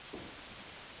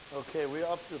Okay, we're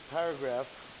up to the paragraph.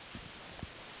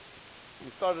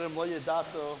 We started in Lo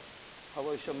Yadato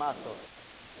Halo Shamato,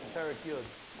 Perek Yud.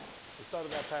 We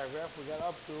started that paragraph. We got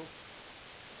up to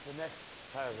the next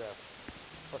paragraph.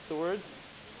 What's the word?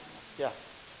 Yeah.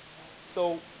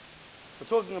 So we're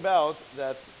talking about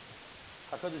that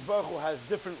HaKadosh Baruch Hu has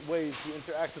different ways to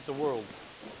interact with the world,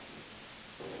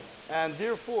 and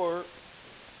therefore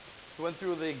we went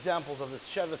through the examples of the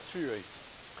Sheva Tzfiros.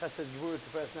 Chesed, Gevurah,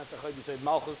 Tiferes, Netzach, Yisod,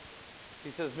 Malchus.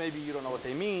 He says maybe you don't know what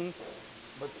they mean,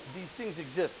 but these things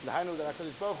exist. The Hainu that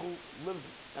HaKadosh Baruch Hu lives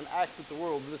and acts with the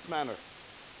world in this manner.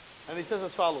 And he says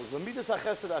as follows: "The midas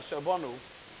hachesed asher banu,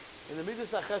 in the midas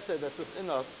hachesed that's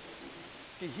within us,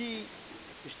 kihi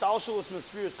ishtalshelus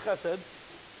mitzvius chesed.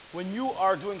 When you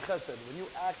are doing chesed, when you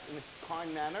act in a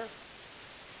kind manner,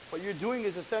 what you're doing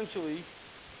is essentially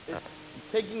it's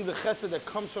taking the chesed that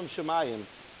comes from Shemayim.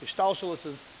 Ishtalshelus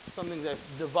is something that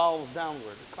devolves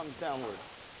downward, it comes downward.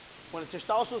 When it's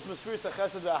ishtalshelus mitzvius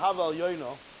chesed ve'ahava al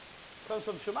yoino, it comes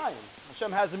from Shemayim.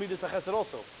 Hashem has the midas hachesed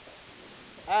also,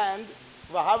 and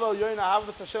v'ahava al yoino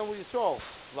ahavas Hashem Yisroel,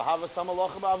 v'ahava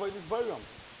samalachim avodas bayram.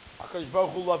 HaKadosh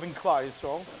Baruch Hu loving Klal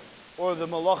Yisrael, or the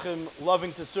malachim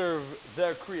loving to serve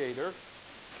their creator.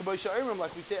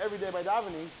 Like we say every day by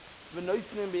davening,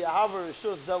 v'noitnim bi'ahavar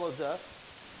rishus zelazeh,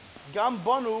 gam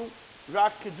banu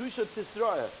rak kedusha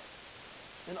tisraeh.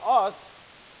 In us,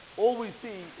 all we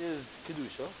see is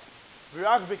kedusha.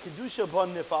 V'rak bekedusha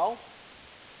bon nifal,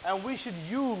 and we should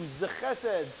use the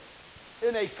chesed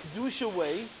in a kedusha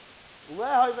way,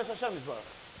 le'hayves Hashem yisbarach,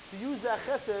 to use that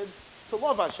chesed to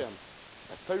love Hashem.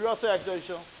 That's Torah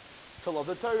Kedusha, to love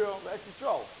the Torah, the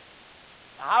Yisroel.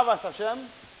 Ahavas Hashem,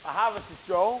 Ahavas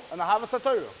Yisroel, and Ahavas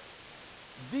HaTorah.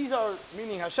 These are,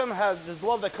 meaning Hashem has this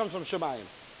love that comes from Shemayim.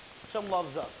 Hashem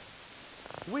loves us.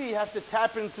 We have to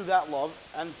tap into that love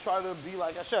and try to be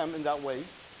like Hashem in that way.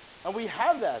 And we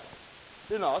have that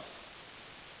in us,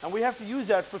 and we have to use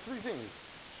that for three things.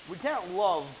 We can't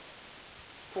love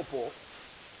football.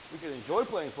 We can enjoy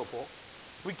playing football.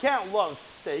 We can't love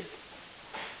steak.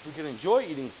 We can enjoy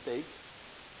eating steak.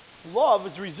 Love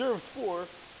is reserved for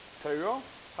Torah,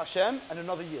 Hashem, and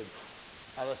another Yid.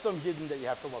 Now there's some Yidden that you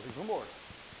have to love even more.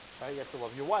 Right? You have to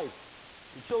love your wife,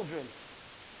 your children.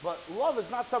 But love is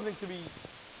not something to be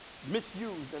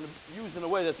misused and used in a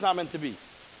way that's not meant to be.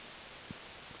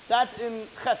 That's in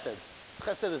Chesed.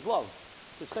 Chesed is love.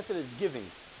 Because Chesed is giving.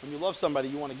 When you love somebody,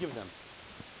 you want to give them.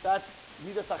 That's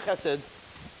Midas HaChesed,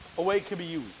 a way it can be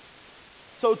used.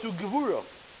 So to Gevurah,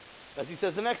 as he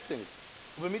says the next thing,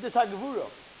 Midas HaGevurah.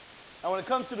 And when it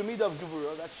comes to the midah of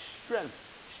Gevurah, that's strength,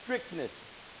 strictness,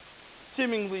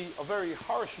 seemingly a very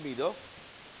harsh midah.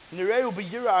 Nireu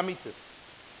b'yira amitis.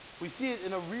 We see it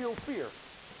in a real fear.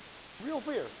 Real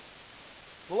fear.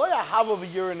 V'lo yahava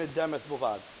v'yira nedemes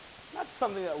b'vad. Not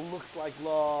something that looks like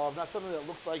love, not something that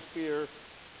looks like fear.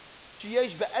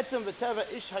 Sheyesh be'etzem v'teva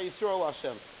ish ha'yisroel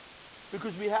Hashem.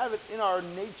 Because we have it in our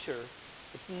nature,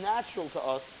 it's natural to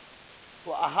us.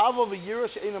 V'ahava v'yira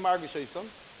she'ena margeshaysom.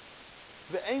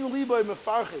 Ve'en liboy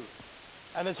mefarchi.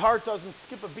 And his heart doesn't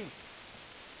skip a beat.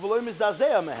 V'lo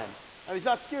mizdazeh mehen. And he's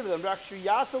not scared of them. Rak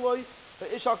shuyataloy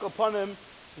ve'ishak uponim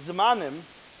zemanim.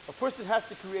 A person has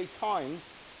to create times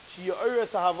she'yoreres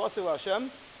ahavasei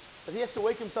Hashem, that he has to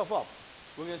wake himself up.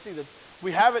 We're going to see that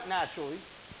we have it naturally,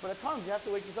 but at times you have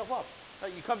to wake yourself up.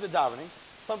 Right? You come to davening.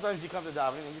 Sometimes you come to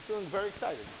davening and you're feeling very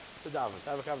excited to daven, to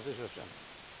have a conversation with Hashem.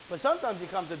 But sometimes you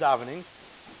come to davening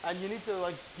and you need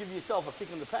to give yourself a kick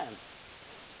in the pants.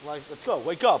 Like, let's go,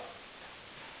 wake up.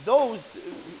 Those,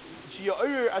 you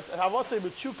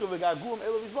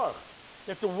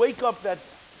have to wake up that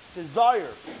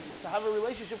desire to have a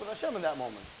relationship with Hashem in that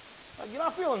moment. Like, you're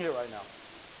not feeling it right now.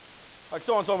 Like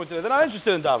someone told me today, they're not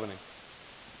interested in davening.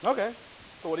 Okay,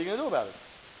 so what are you going to do about it?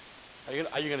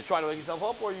 Are you going to try to wake yourself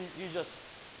up, or you just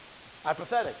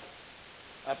apathetic?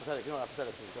 Apathetic, you know what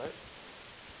apathetic means, right?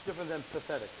 Different than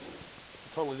pathetic. It's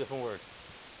a totally different word.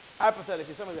 Apathetic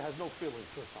is somebody that has no feelings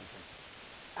for something.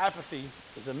 Apathy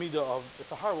is a midah of,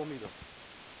 it's a horrible midah.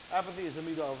 Apathy is a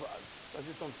midah of, I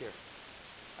just don't care.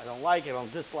 I don't like, I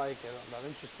don't dislike, I'm not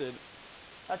interested.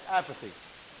 That's apathy.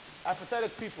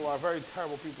 Apathetic people are very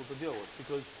terrible people to deal with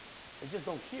because they just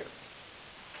don't care.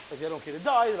 Like they don't care to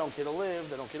die, they don't care to live,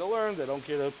 they don't care to learn, they don't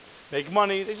care to make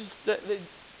money. It's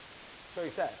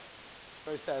very sad.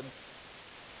 Very sad.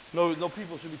 No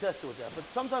people should be tested with that. But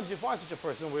sometimes you find such a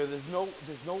person where there's no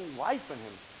life in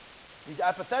him. He's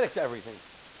apathetic to everything,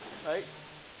 right?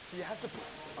 So you have to,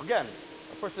 again,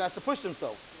 a person has to push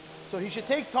himself. So he should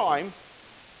take time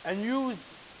and use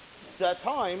that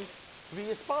time to be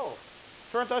yispal.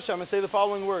 Turn to Hashem and say the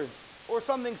following words, or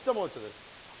something similar to this.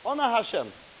 Ona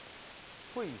Hashem,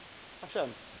 please,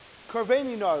 Hashem,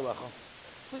 Karveni nar lecha.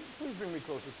 Please bring me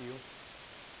closer to you.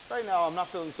 Right now, I'm not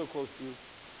feeling so close to you.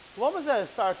 Why are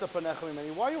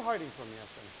you hiding from me,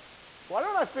 Hashem? Why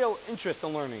don't I feel interest in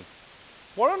learning?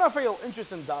 Why don't I feel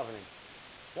interest in davening?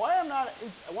 Why am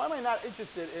I not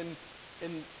interested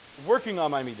in working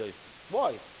on my midah?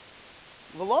 Why?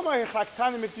 Why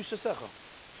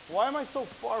am I so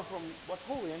far from what's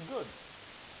holy and good?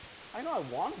 I know I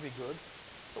want to be good,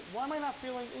 but why am I not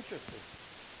feeling interested?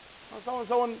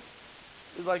 Someone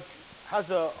is like has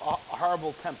a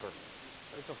horrible temper.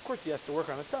 Right? So of course he has to work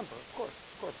on his temper. Of course.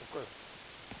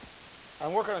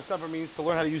 And work on his temper means to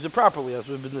learn how to use it properly, as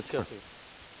we've been discussing.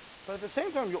 But at the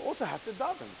same time, you also have to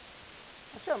daven.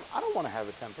 Hashem, I don't want to have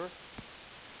a temper.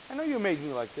 I know you made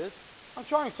me like this. I'm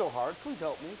trying so hard. Please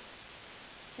help me.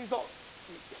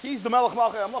 He's the Melech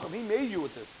Malchei HaMelachim. He made you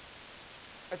with this.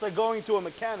 It's like going to a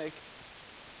mechanic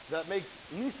that makes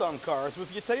Nissan cars with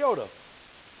your Toyota.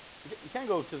 You can't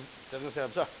go to. They're going to say,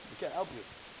 I'm sorry, we can't help you.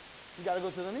 You got to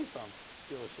go to the Nissan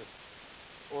dealership.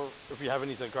 Or if you have a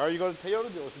Nissan car, you go to the Toyota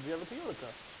dealership if you have a Toyota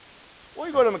car. Or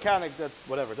you go to a mechanic that,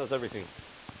 whatever, does everything.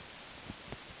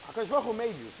 HaKadosh Baruch Hu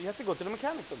made you, so you have to go to the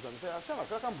mechanic sometimes and say, Hashem, I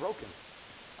feel like I'm broken.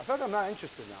 I feel like I'm not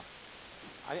interested now.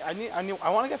 I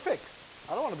want to get fixed.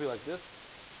 I don't want to be like this.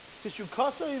 His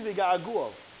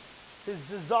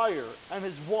desire and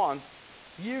his wants,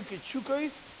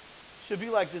 should be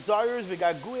like desires, should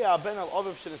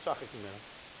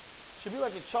be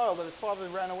like a child that his father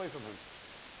ran away from him.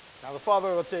 Now the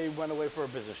father, let's say, went away for a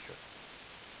business trip.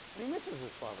 And he misses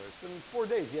his father. It's been 4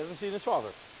 days. He hasn't seen his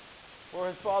father. Or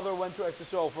his father went to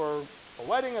Yisroel for a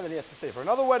wedding, and then he has to stay for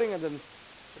another wedding, and then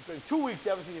it's been 2 weeks you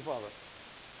haven't seen your father.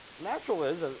 Natural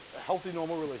is a healthy,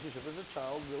 normal relationship is a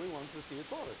child really wants to see his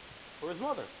father or his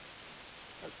mother.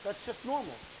 That's just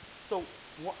normal. So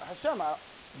Hashem,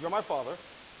 you're my father.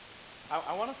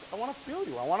 I want to feel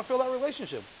you. I want to feel that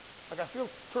relationship. Like I feel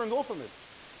turned off from it.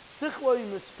 His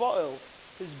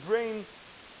brain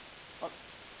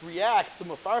reacts to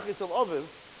Mefarchis al Aviv,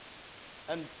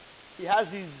 and he has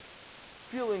these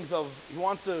feelings of he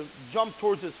wants to jump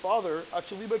towards his father.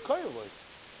 Actually, by Koyavoi.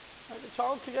 The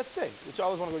child could get sick. The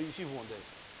child doesn't want to go to yeshiva one day.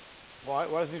 Why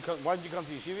did you come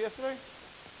to yeshiva yesterday?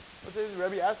 What did the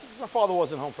Rabbi ask? My father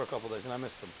wasn't home for a couple of days and I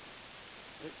missed him.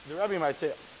 The Rabbi might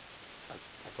say, I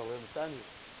totally understand you.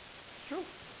 It's true.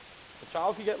 The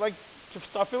child could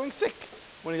start feeling sick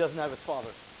when he doesn't have his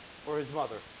father or his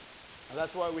mother. And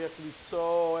that's why we have to be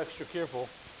so extra careful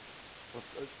with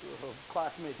a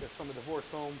classmate that's from a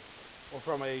divorced home or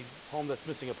from a home that's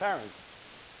missing a parent.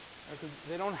 Because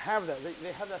they don't have that.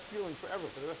 They have that feeling forever,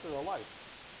 for the rest of their life.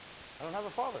 I don't have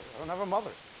a father. I don't have a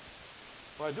mother.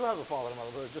 Well, I do have a father and a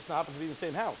mother, but it just happens to be in the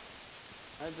same house.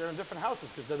 And they're in different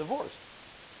houses because they're divorced.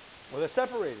 Or they're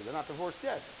separated. They're not divorced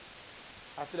yet.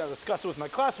 I have to discuss it with my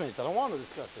classmates. I don't want to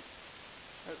discuss it.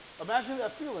 Imagine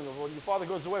that feeling of when your father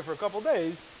goes away for a couple of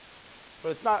days,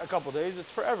 but it's not a couple of days,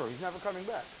 it's forever. He's never coming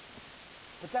back.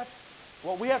 But that's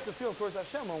what we have to feel towards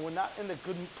Hashem when we're not in a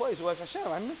good place. We're like, Hashem,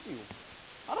 I miss you.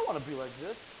 I don't want to be like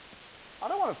this. I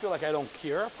don't want to feel like I don't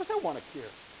care. Of course I want to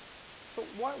care. So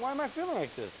why am I feeling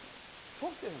like this?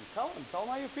 Talk to him. Tell him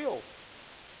how you feel.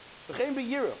 Same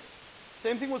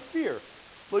thing with fear.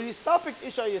 You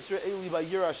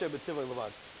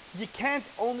can't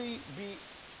only be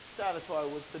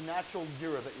satisfied with the natural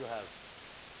yira that you have.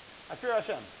 I fear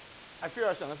Hashem.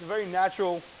 That's a very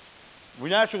natural. We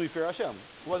naturally fear Hashem.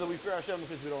 Whether we fear Hashem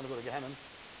because we don't want to go to Gehenna,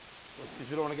 or because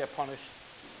we don't want to get punished,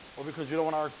 or because we don't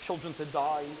want our children to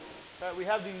die. We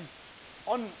have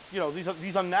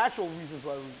these unnatural reasons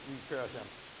why we fear Hashem.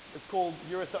 It's called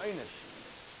Yiras HaEinish.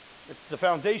 It's the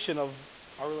foundation of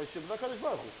our relationship with HaKadosh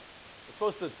Baruch Hu. It's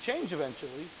supposed to change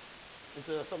eventually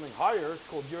into something higher. It's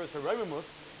called Yiras HaRevimus.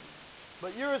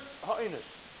 But Yiras HaEinish.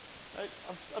 Right?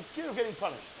 I'm scared of getting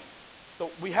punished. So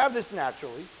we have this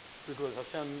naturally because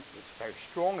Hashem is very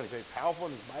strong and he's very powerful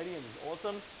and he's mighty and he's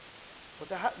awesome. But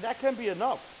that can't be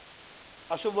enough.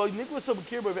 He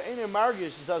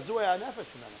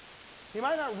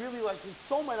might not really his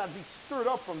soul might not be stirred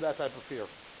up from that type of fear.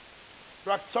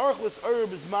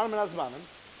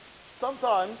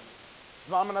 Sometimes,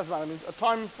 means a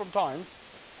time from time,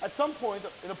 at some point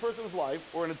in a person's life,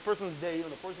 or in a person's day, or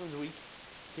in a person's week,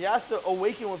 he has to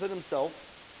awaken within himself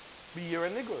the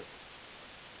yira niglas.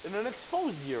 In an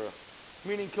exposed yira.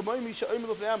 Meaning, you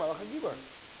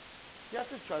have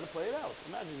to try to play it out.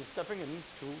 Imagine you're stepping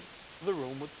into the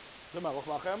room with the Melech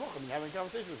Malchei HaMelachim and having a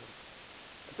conversation with him.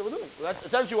 That's what we're doing. Well, that's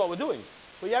essentially what we're doing.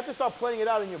 But you have to start playing it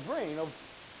out in your brain of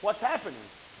what's happening.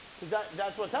 Because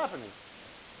that's what's happening.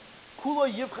 Kula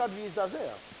yivchad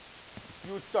v'yizdazeh.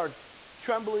 You would start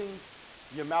trembling,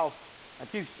 your mouth and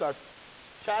teeth start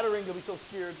shattering, they'll be so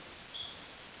scared.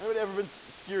 Anybody ever been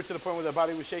scared to the point where their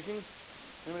body was shaking?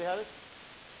 Anybody had it?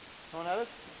 No one had it?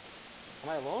 Am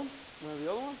I alone? Am I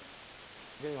the other one?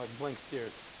 I'm getting like blank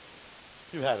stares.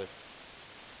 You had it.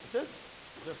 That's it?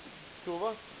 Just two of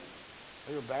us?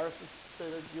 Are you embarrassed to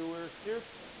say that you were scared?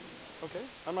 Okay,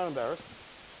 I'm not embarrassed.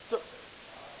 So,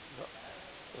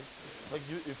 like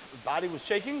you, if body was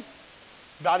shaking,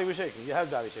 body was shaking. You had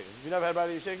body shaking. You never had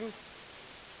body shaking?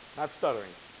 Not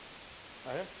stuttering.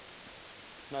 Right?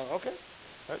 No, okay.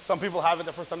 Right. Some people have it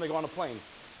the first time they go on a plane.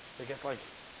 They get like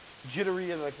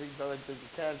jittery and like they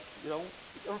can't,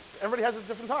 everybody has it at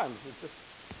different times. It's just,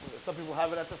 some people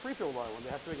have it at the free throw line when they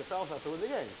have to make a foul shot to win the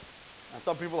game. And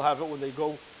some people have it when they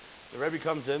go, the Rabbi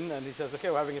comes in and he says,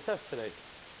 okay, we're having a test today.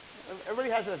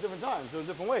 Everybody has it at different times, in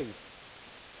different ways.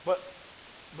 But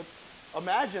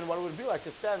imagine what it would be like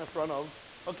to stand in front of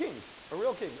a king, a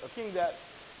real king, a king that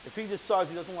if he decides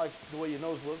he doesn't like the way your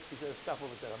nose looks, he says, stop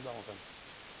over there, I'm done with him.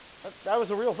 That was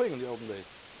a real thing in the olden days.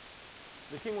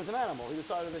 The king was an animal. He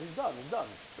decided that he's done,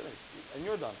 finished, and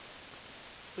you're done.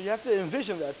 So you have to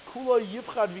envision that. Kula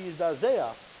yifchad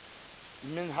v'yizdazea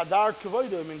min hadar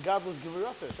kavoida min gadlus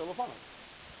gevurata shalofana.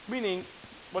 Meaning,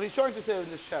 what he's trying to say in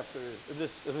this chapter is,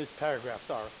 in this paragraph,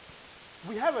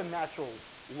 we have a natural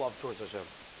love towards Hashem.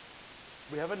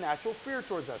 We have a natural fear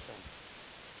towards Hashem.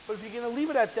 But if you're going to leave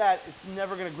it at that, it's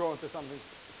never going to grow into something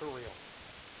for real.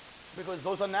 Because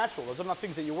those are natural. Those are not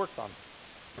things that you worked on.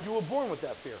 You were born with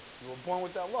that fear. You were born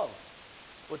with that love,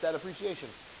 with that appreciation.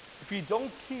 If you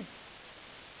don't keep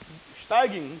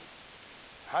steiging,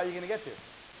 how are you going to get there?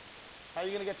 How are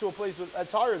you going to get to a place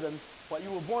that's higher than what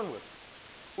you were born with?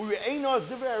 The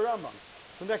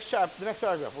next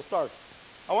paragraph, we'll start.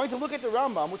 I want you to look at the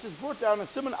Rambam, which is brought down in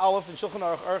Siman Aleph in Shulchan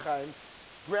Aruch Archaim,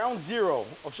 ground zero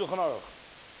of Shulchan Aruch.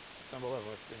 Number 11,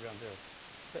 what's the ground zero?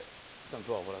 Number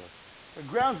 12, whatever. But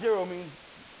ground zero means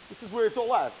this is where it's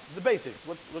all at. The basics.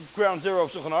 What's ground zero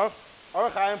of Shulchan Aruch?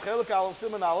 Archaim, Chelik Aleph,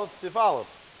 Siman Aleph, Sif Aleph.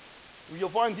 You'll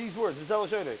find these words.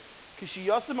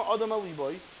 Kishiyasim Adam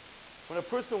Aliboy, when a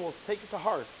person will take it to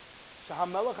heart,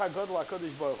 Shahamelech HaGadol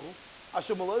HaKadosh Baruch Hu,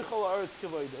 Asher Malach Al Haaretz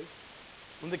Kavodah,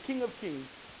 when the King of Kings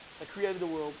that created the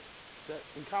world, that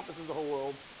encompasses the whole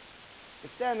world, is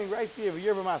standing right there,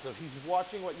 V'yer he's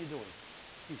watching what you're doing.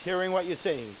 He's hearing what you're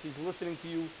saying. He's listening to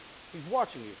you. He's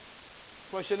watching you.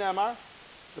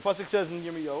 The pasuk says in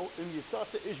Yirmiyahu, "Im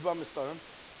yisasa ish b'mistarim,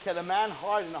 can a man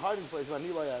hide in a hiding place?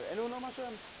 Anyone know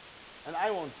Hashem? And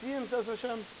I won't see him," says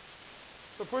Hashem.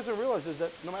 So a person realizes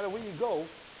that no matter where you go,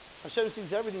 Hashem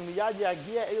sees everything. Miyad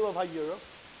yagia elav hayira.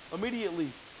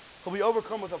 Immediately, he'll be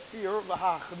overcome with a fear,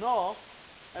 v'hachna,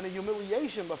 and a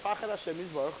humiliation. B'fachad Hashem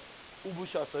yizbarach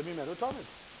ubushasa mimenu tamid.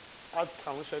 Ad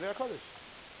kan l'shayri hakadosh.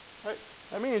 Right?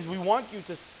 That means we want you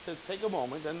to take a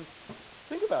moment and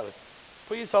think about it.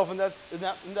 Put yourself in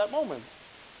that moment.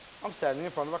 I'm standing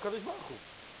in front of HaKadosh Baruch Hu.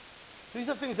 These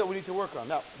are things that we need to work on.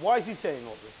 Now, why is he saying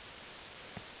all this?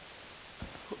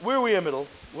 Where are we in the middle?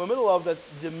 We're in the middle of that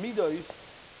the midos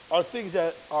are things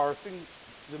that are things,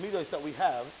 the midos that we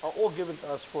have are all given to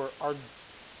us for our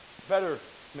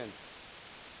betterment.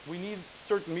 We need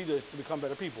certain midos to become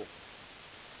better people.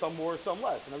 Some more, some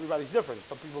less, and everybody's different.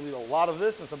 Some people need a lot of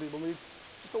this, and some people need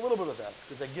just a little bit of that,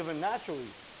 because they're given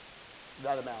naturally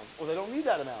that amount, or they don't need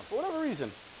that amount, for whatever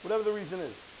the reason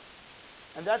is.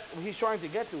 And that's what he's trying to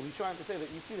get to. He's trying to say that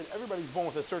you see that everybody's born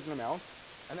with a certain amount,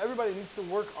 and everybody needs to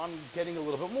work on getting a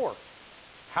little bit more.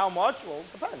 How much? Well, it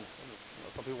depends.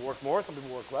 Some people work more, some people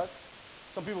work less.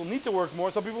 Some people need to work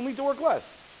more, some people need to work less.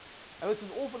 And this is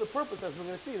all for the purpose, as we're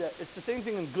going to see, that it's the same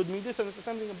thing in good midas and it's the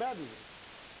same thing in bad midas.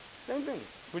 Same thing.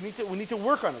 We need to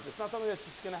work on it. It's not something that's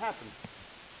just going to happen.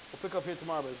 We'll pick up here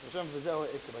tomorrow. But Hashem v'zehu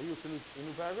eked. Are you a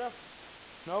new paragraph?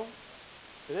 No?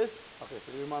 It is? Okay,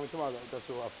 so you remind me tomorrow. That's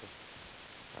what we're up to.